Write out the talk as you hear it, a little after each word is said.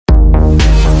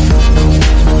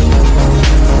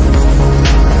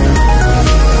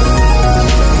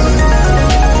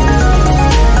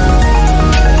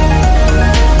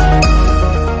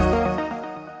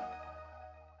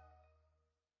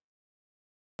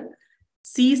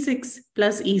C6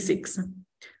 plus E6.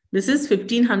 This is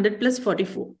 1500 plus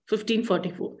 44,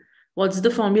 1544. What's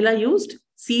the formula used?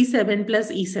 C7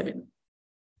 plus E7.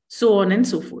 So on and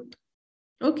so forth.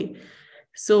 Okay.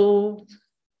 So,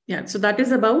 yeah, so that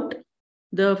is about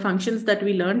the functions that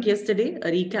we learned yesterday,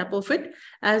 a recap of it,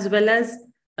 as well as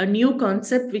a new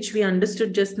concept which we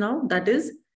understood just now, that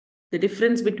is the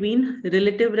difference between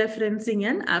relative referencing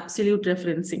and absolute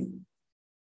referencing.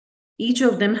 Each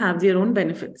of them have their own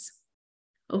benefits.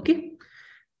 Okay.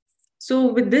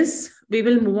 So with this, we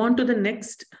will move on to the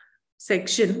next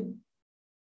section,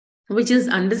 which is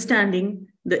understanding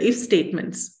the if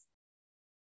statements.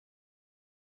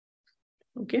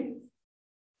 Okay.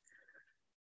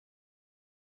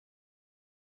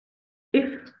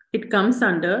 If it comes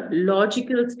under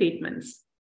logical statements,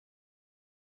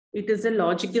 it is a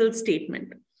logical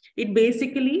statement. It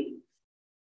basically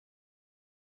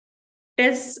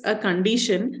tests a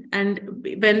condition, and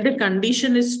when the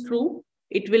condition is true,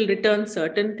 it will return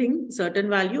certain thing, certain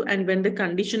value, and when the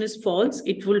condition is false,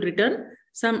 it will return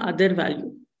some other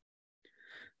value.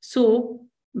 So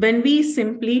when we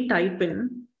simply type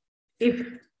in if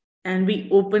and we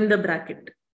open the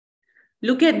bracket,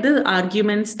 look at the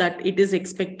arguments that it is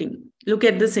expecting. Look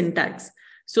at the syntax.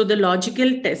 So the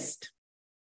logical test.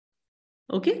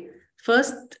 Okay.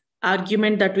 First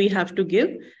argument that we have to give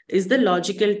is the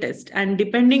logical test. And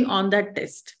depending on that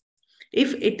test,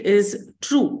 if it is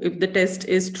true, if the test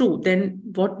is true, then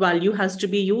what value has to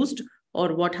be used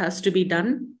or what has to be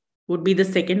done would be the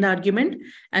second argument.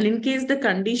 And in case the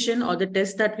condition or the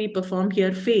test that we perform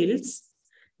here fails,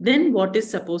 then what is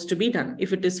supposed to be done?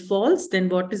 If it is false, then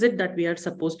what is it that we are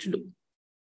supposed to do?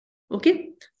 Okay,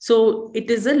 so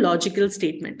it is a logical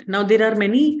statement. Now, there are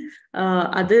many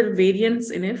other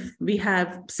variants in if. We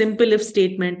have simple if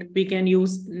statement. We can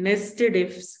use nested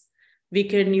ifs. We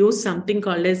can use something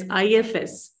called as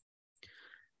IFS.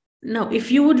 Now,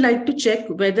 if you would like to check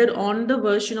whether on the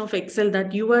version of Excel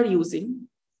that you are using,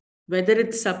 whether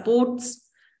it supports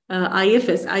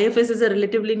IFS. IFS is a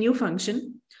relatively new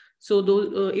function.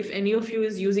 So if any of you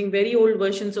is using very old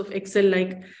versions of Excel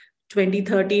like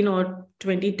 2013 or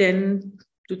 2010,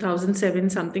 2007,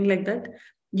 something like that,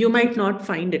 you might not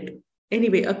find it.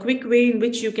 Anyway, a quick way in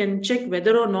which you can check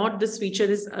whether or not this feature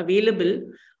is available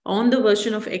on the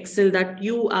version of Excel that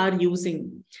you are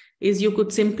using is you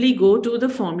could simply go to the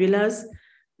formulas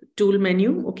tool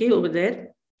menu, okay, over there,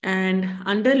 and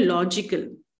under logical,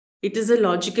 it is a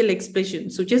logical expression.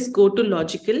 So just go to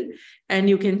logical and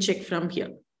you can check from here.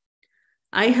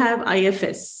 I have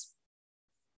IFS.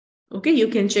 Okay, you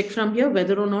can check from here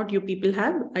whether or not you people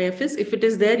have IFS. If it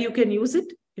is there, you can use it.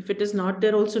 If it is not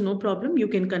there, also no problem. You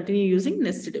can continue using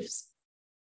nested ifs.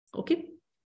 Okay.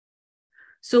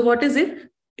 So what is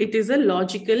it? It is a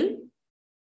logical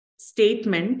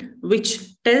statement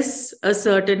which tests a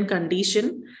certain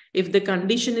condition. If the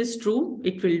condition is true,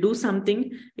 it will do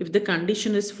something. If the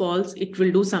condition is false, it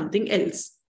will do something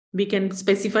else. We can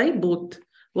specify both.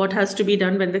 What has to be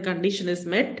done when the condition is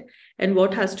met and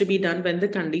what has to be done when the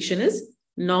condition is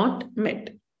not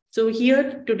met. So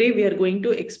here today we are going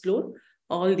to explore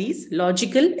all these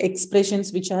logical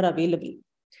expressions which are available.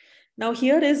 Now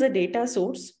here is a data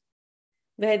source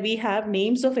where we have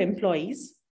names of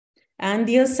employees and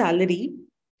their salary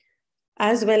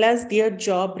as well as their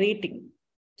job rating.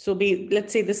 So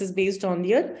let's say this is based on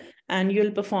their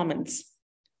annual performance.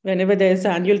 Whenever there is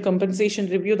an annual compensation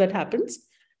review that happens,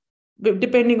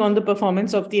 depending on the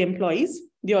performance of the employees,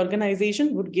 the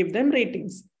organization would give them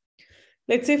ratings.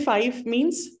 Let's say 5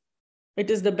 means it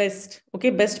is the best,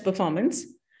 okay, best performance.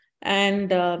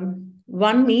 And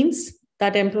 1 means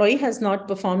that employee has not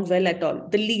performed well at all.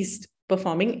 The least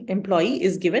performing employee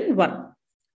is given 1.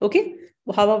 Okay,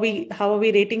 how are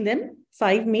we rating them?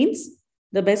 5 means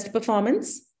the best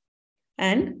performance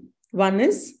and 1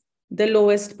 is the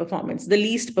lowest performance, the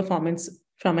least performance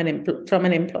from an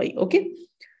employee. Okay.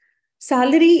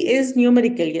 Salary is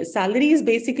numerical. Yes, salary is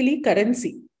basically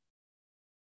currency.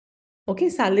 Okay,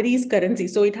 salary is currency.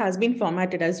 So it has been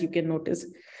formatted, as you can notice.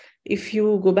 If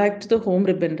you go back to the home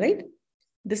ribbon, right?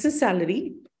 This is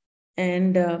salary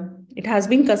and it has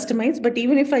been customized. But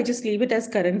even if I just leave it as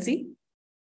currency,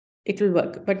 it will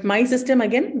work. But my system,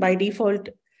 again, by default,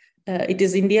 it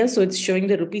is India. So it's showing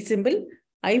the rupee symbol.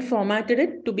 I formatted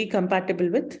it to be compatible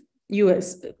with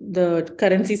US. The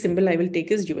currency symbol I will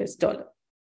take is US dollar.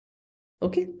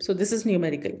 Okay, so this is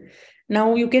numerical.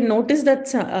 Now you can notice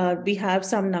that we have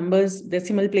some numbers,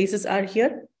 decimal places are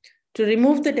here. To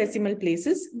remove the decimal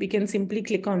places, we can simply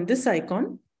click on this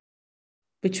icon,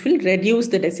 which will reduce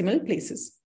the decimal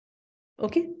places.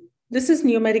 Okay, this is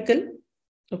numerical.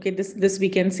 Okay, this we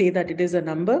can say that it is a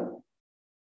number.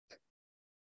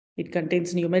 It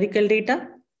contains numerical data.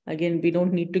 Again, we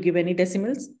don't need to give any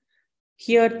decimals.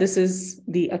 Here, this is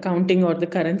the accounting or the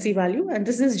currency value, and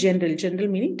this is general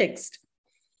meaning text.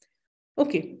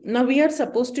 Okay, now we are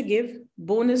supposed to give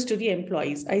bonus to the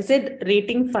employees. I said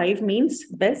rating 5 means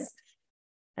best,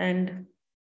 and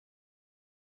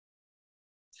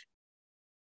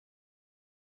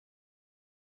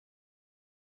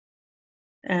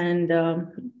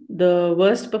the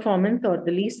worst performance or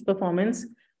the least performance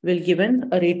will given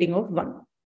a rating of 1.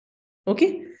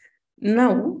 Okay,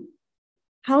 now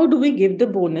how do we give the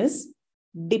bonus?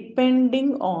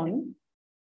 Depending on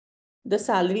the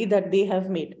salary that they have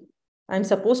made. I'm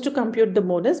supposed to compute the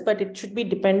bonus, but it should be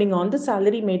depending on the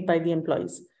salary made by the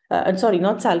employees. I'm sorry,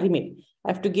 not salary made.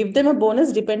 I have to give them a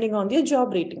bonus depending on their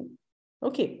job rating.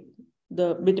 Okay,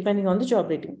 depending on the job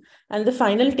rating. And the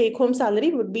final take-home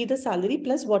salary would be the salary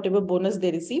plus whatever bonus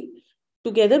they receive.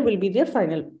 Together will be their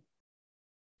final.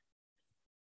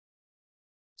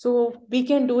 So we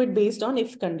can do it based on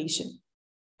if condition.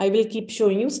 I will keep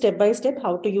showing you step by step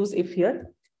how to use if here.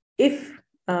 If,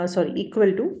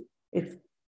 equal to if.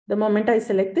 The moment I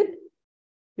select it,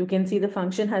 you can see the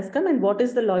function has come. And what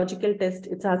is the logical test?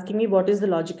 It's asking me what is the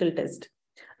logical test.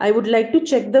 I would like to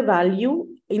check the value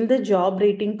in the job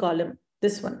rating column,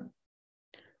 this one.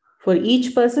 For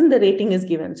each person, the rating is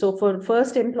given. So for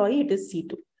first employee, it is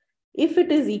C2. If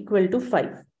it is equal to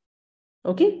 5,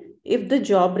 okay, if the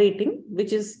job rating,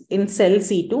 which is in cell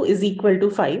C2, is equal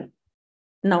to 5,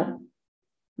 now,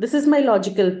 this is my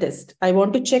logical test. I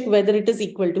want to check whether it is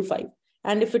equal to 5.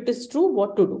 And if it is true,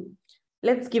 what to do?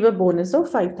 Let's give a bonus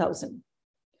of 5,000.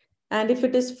 And if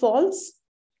it is false,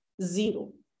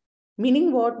 0.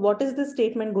 Meaning what? What is the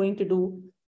statement going to do?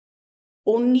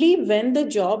 Only when the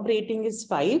job rating is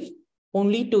 5,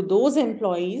 only to those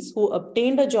employees who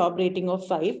obtained a job rating of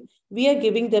 5, we are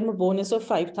giving them a bonus of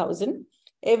 5,000.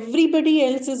 Everybody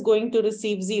else is going to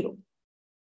receive 0.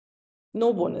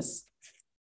 No bonus.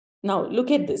 Now, look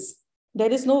at this.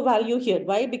 There is no value here.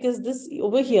 Why? Because this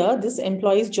over here, this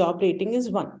employee's job rating is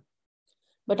 1.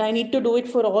 But I need to do it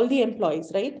for all the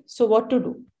employees, right? So what to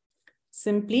do?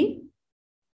 Simply,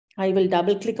 I will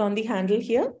double click on the handle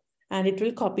here and it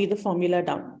will copy the formula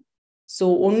down.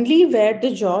 So only where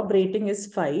the job rating is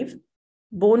 5,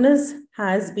 bonus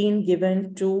has been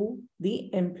given to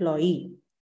the employee.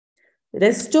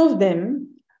 Rest of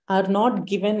them are not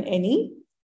given any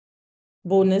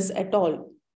bonus at all.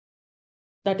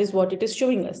 That is what it is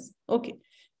showing us. Okay.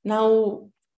 Now,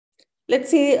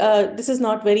 let's say this is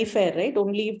not very fair, right?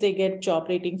 Only if they get job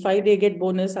rating 5, they get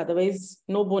bonus. Otherwise,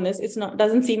 no bonus. It's not,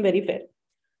 doesn't seem very fair.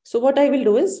 So what I will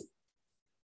do is,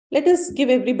 let us give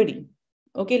everybody.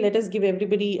 Okay, let us give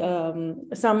everybody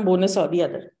some bonus or the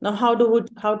other. Now, how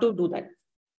to do that?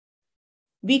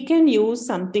 We can use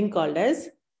something called as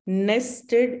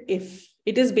nested if.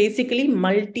 It is basically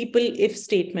multiple if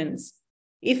statements.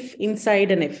 If inside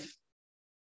an if.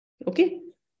 Okay,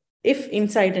 if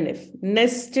inside an if,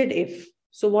 nested if.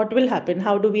 So what will happen?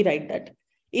 How do we write that?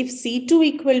 If C2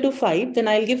 equal to 5, then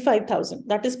I'll give 5,000.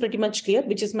 That is pretty much clear,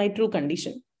 which is my true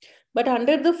condition. But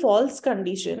under the false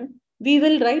condition, we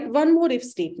will write one more if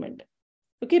statement.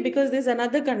 Okay, because there's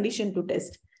another condition to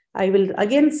test. I will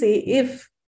again say if,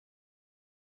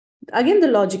 again the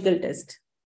logical test.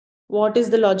 What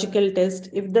is the logical test?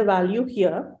 If the value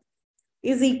here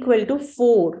is equal to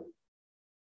 4,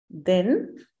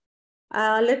 then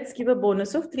let's give a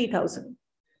bonus of 3,000.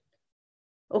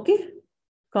 Okay,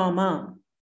 comma.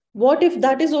 What if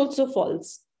that is also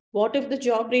false? What if the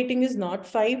job rating is not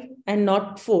 5 and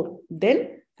not 4?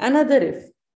 Then another if.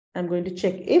 I'm going to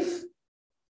check if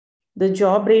the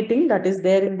job rating that is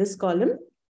there in this column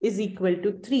is equal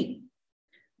to 3.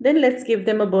 Then let's give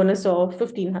them a bonus of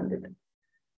 1,500.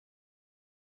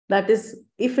 That is,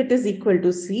 if it is equal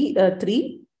to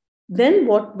 3, then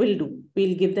what we'll do?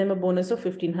 We'll give them a bonus of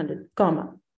 1,500,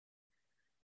 comma.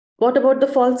 What about the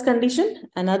false condition?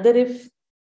 Another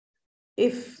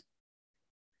if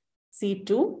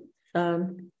C2,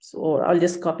 so I'll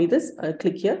just copy this,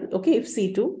 click here. Okay, if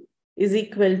C2 is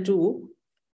equal to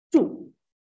 2.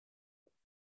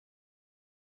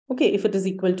 Okay, if it is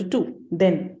equal to 2,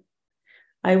 then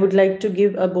I would like to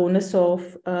give a bonus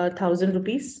of 1,000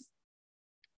 rupees,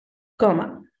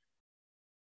 comma.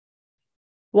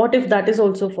 What if that is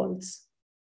also false?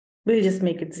 We'll just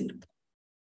make it 0.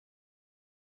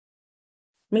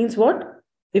 Means what?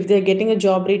 If they're getting a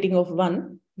job rating of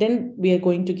 1, then we are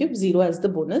going to give 0 as the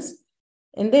bonus.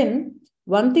 And then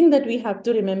one thing that we have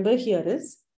to remember here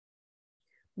is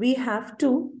we have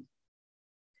to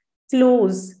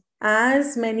close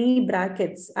as many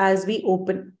brackets as we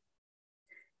open.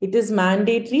 It is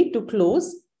mandatory to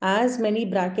close as many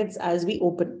brackets as we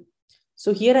open.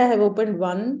 So here I have opened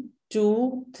 1,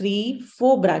 2, 3,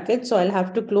 4 brackets. So I'll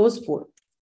have to close 4.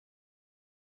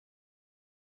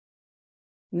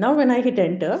 Now when I hit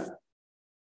enter,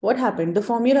 what happened? The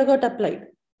formula got applied.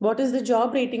 What is the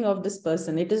job rating of this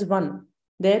person? It is 1.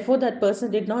 Therefore, that person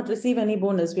did not receive any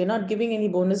bonus. We are not giving any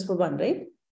bonus for 1, right?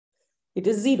 It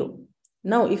is 0.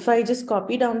 Now, if I just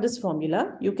copy down this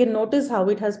formula, you can notice how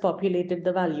it has populated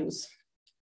the values.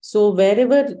 So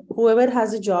whoever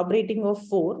has a job rating of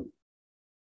 4,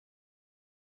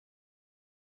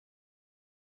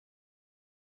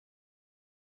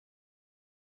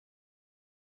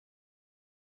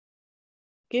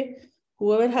 okay,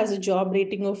 whoever has a job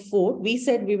rating of 4, we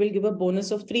said we will give a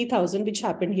bonus of 3,000, which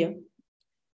happened here.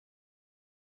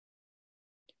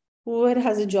 Whoever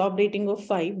has a job rating of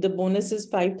 5, the bonus is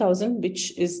 5,000,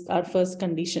 which is our first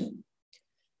condition.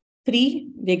 3,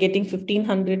 they're getting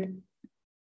 1,500.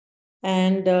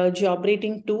 And job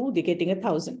rating 2, they're getting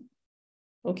 1,000.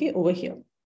 Okay, over here.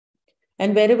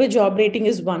 And wherever job rating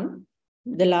is 1,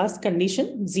 the last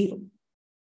condition, 0.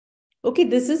 Okay,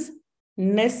 this is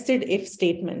nested if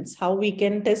statements, how we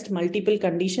can test multiple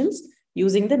conditions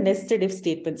using the nested if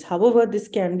statements. However, this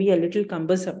can be a little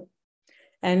cumbersome.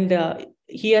 And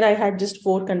here I had just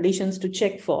 4 conditions to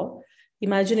check for.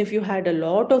 Imagine if you had a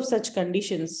lot of such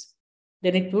conditions,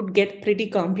 then it would get pretty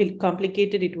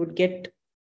complicated. It would get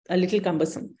a little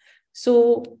cumbersome.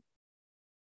 So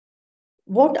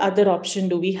what other option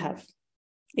do we have?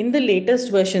 In the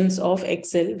latest versions of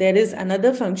Excel, there is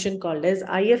another function called as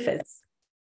IFS.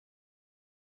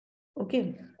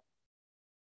 Okay.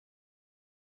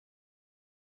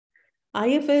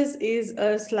 IFS is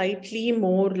a slightly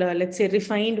more, let's say,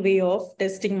 refined way of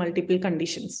testing multiple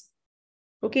conditions.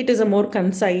 Okay, it is a more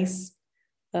concise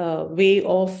way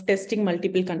of testing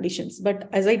multiple conditions. But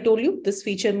as I told you, this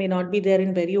feature may not be there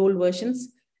in very old versions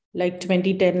like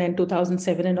 2010 and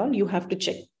 2007 and all. You have to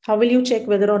check. How will you check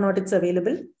whether or not it's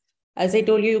available? As I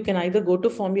told you, you can either go to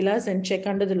formulas and check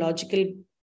under the logical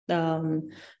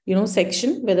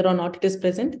section whether or not it is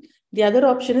present. The other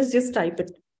option is just type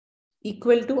it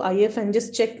equal to IF and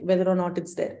just check whether or not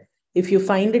it's there. If you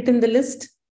find it in the list,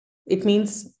 it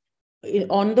means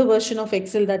on the version of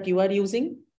Excel that you are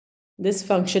using, this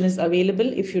function is available.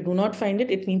 If you do not find it,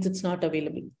 it means it's not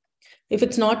available. If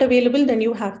it's not available, then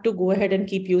you have to go ahead and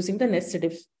keep using the nested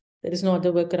if. There is no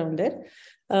other workaround there.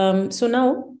 So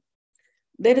now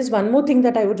there is one more thing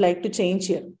that I would like to change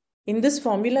here. In this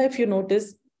formula, if you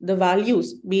notice, the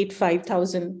values, be it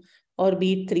 5,000 or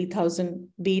be it 3,000,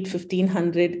 be it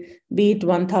 1,500, be it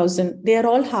 1,000, they are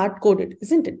all hard-coded,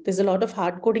 isn't it? There's a lot of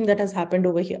hard coding that has happened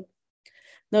over here.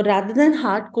 Now, rather than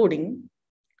hard coding,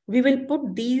 we will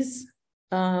put these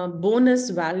bonus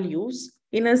values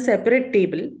in a separate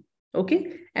table,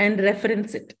 okay, and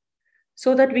reference it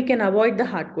so that we can avoid the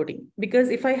hard coding. Because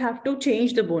if I have to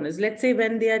change the bonus, let's say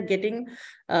when they are getting,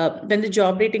 when the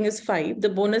job rating is 5, the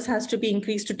bonus has to be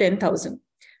increased to 10,000.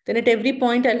 Then at every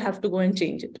point, I'll have to go and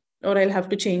change it, or I'll have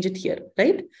to change it here,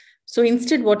 right? So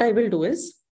instead, what I will do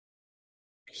is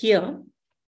here,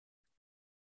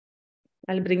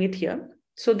 I'll bring it here.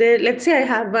 So there, let's say I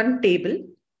have one table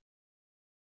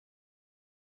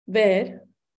where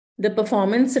the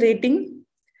performance rating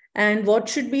and what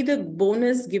should be the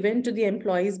bonus given to the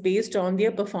employees based on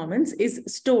their performance is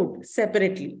stored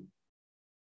separately.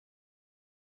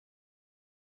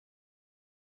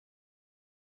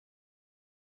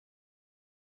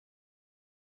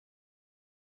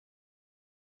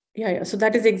 Yeah. So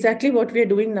that is exactly what we are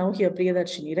doing now here,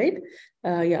 Priyadarshini, right?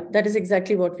 Yeah, that is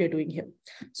exactly what we are doing here.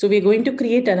 So we're going to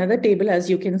create another table,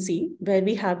 as you can see, where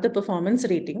we have the performance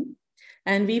rating.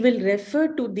 And we will refer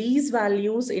to these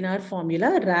values in our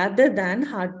formula rather than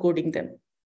hard coding them.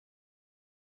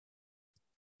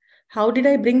 How did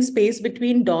I bring space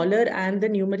between dollar and the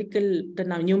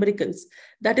numericals?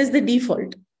 That is the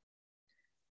default.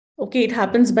 Okay, it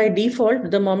happens by default.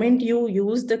 The moment you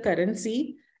use the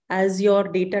currency as your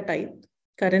data type,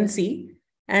 currency,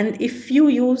 and if you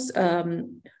use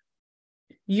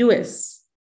US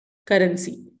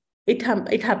currency, it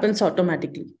happens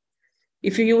automatically.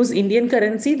 If you use Indian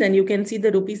currency, then you can see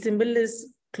the rupee symbol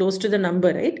is close to the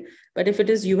number, right? But if it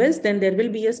is US, then there will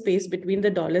be a space between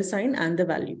the dollar sign and the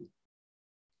value.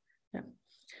 Yeah.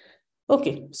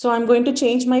 Okay, so I'm going to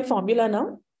change my formula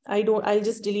now. I'll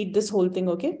just delete this whole thing,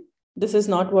 okay? This is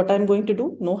not what I'm going to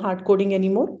do. No hard coding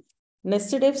anymore.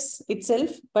 Nested ifs itself,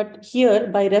 but here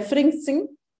by referencing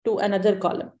to another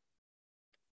column.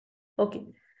 Okay,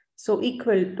 so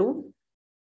equal to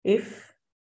if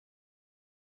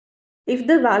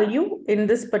the value in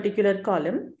this particular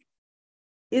column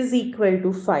is equal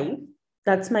to 5,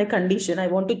 that's my condition. I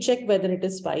want to check whether it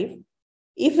is 5.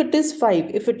 If it is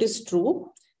 5, if it is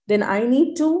true, then I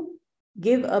need to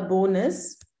give a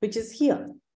bonus, which is here.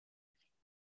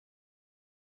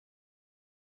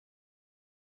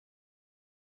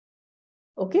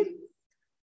 Okay.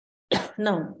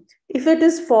 Now, if it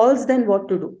is false, then what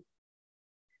to do?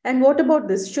 And what about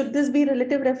this? Should this be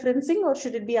relative referencing or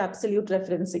should it be absolute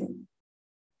referencing?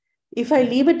 If I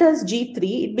leave it as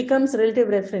G3, it becomes relative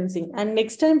referencing. And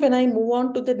next time when I move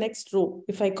on to the next row,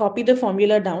 if I copy the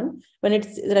formula down, when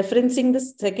it's referencing the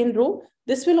second row,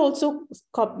 this will also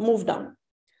move down.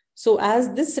 So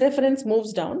as this reference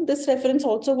moves down, this reference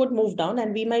also would move down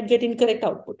and we might get incorrect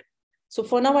output. So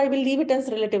for now, I will leave it as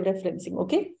relative referencing.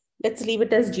 Okay, let's leave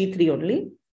it as G3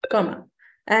 only, comma.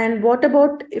 And what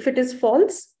about if it is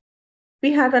false?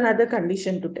 We have another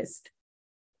condition to test.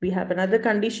 We have another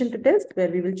condition to test where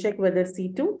we will check whether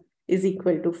C2 is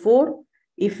equal to 4.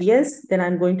 If yes, then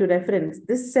I'm going to reference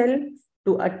this cell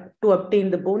to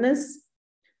obtain the bonus.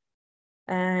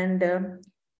 And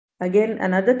again,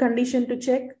 another condition to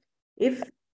check, if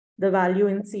the value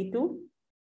in C2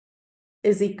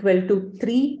 is equal to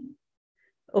 3,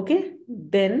 okay,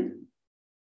 then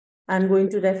I'm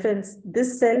going to reference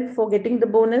this cell for getting the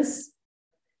bonus.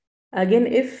 Again,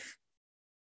 if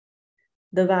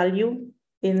the value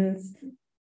in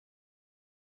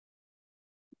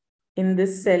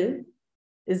this cell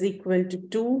is equal to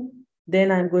 2,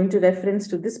 then I'm going to reference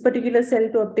to this particular cell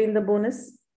to obtain the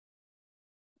bonus.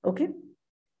 Okay.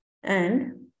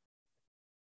 And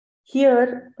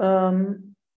here, I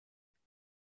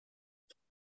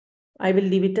will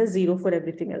leave it as 0 for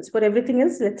everything else. For everything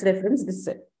else, let's reference this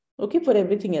cell. Okay, for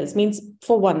everything else means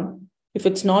for 1. If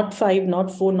it's not 5,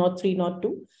 not 4, not 3, not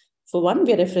 2, for 1,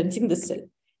 we are referencing this cell.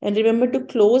 And remember to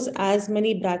close as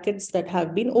many brackets that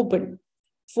have been opened.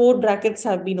 4 brackets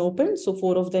have been opened, so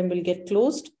 4 of them will get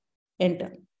closed.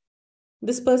 Enter.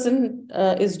 This person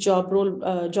is job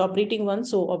rating 1,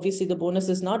 so obviously the bonus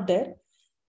is not there.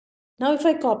 Now, if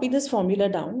I copy this formula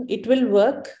down, it will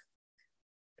work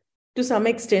to some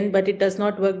extent, but it does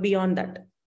not work beyond that.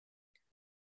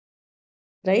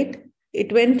 Right?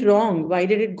 It went wrong. Why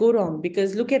did it go wrong?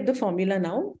 Because look at the formula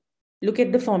now. Look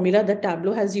at the formula that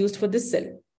Tableau has used for this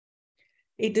cell.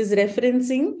 It is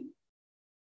referencing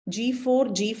G4,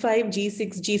 G5,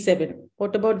 G6, G7.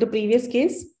 What about the previous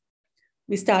case?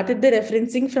 We started the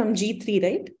referencing from G3,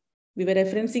 right? We were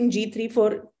referencing G3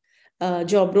 for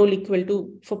job role equal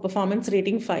to, for performance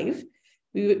rating 5.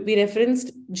 We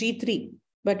referenced G3.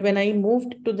 But when I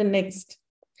moved to the next,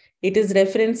 it is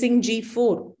referencing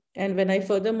G4. And when I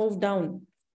further move down,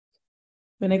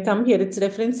 when I come here, it's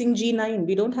referencing G9.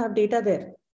 We don't have data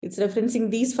there. It's referencing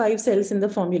these 5 cells in the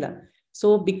formula.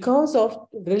 So because of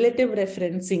relative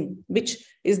referencing, which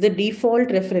is the default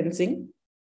referencing,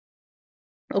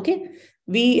 okay,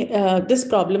 this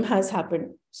problem has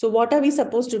happened. So what are we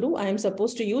supposed to do? I am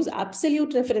supposed to use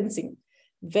absolute referencing.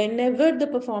 Whenever the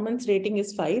performance rating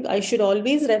is 5, I should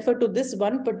always refer to this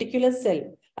one particular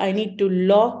cell. I need to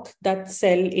lock that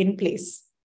cell in place.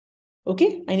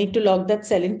 Okay, I need to lock that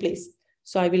cell in place.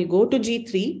 So I will go to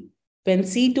G3. When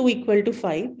C2 equal to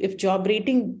 5, if job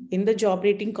rating in the job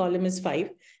rating column is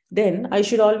 5, then I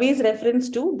should always reference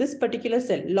to this particular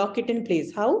cell, lock it in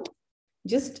place. How?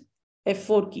 Just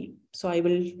F4 key. So I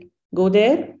will go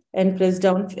there and press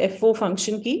down F4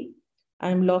 function key.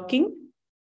 I'm locking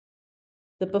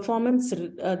the performance,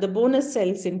 the bonus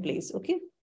cells in place. Okay.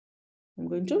 I'm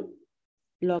going to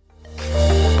lock.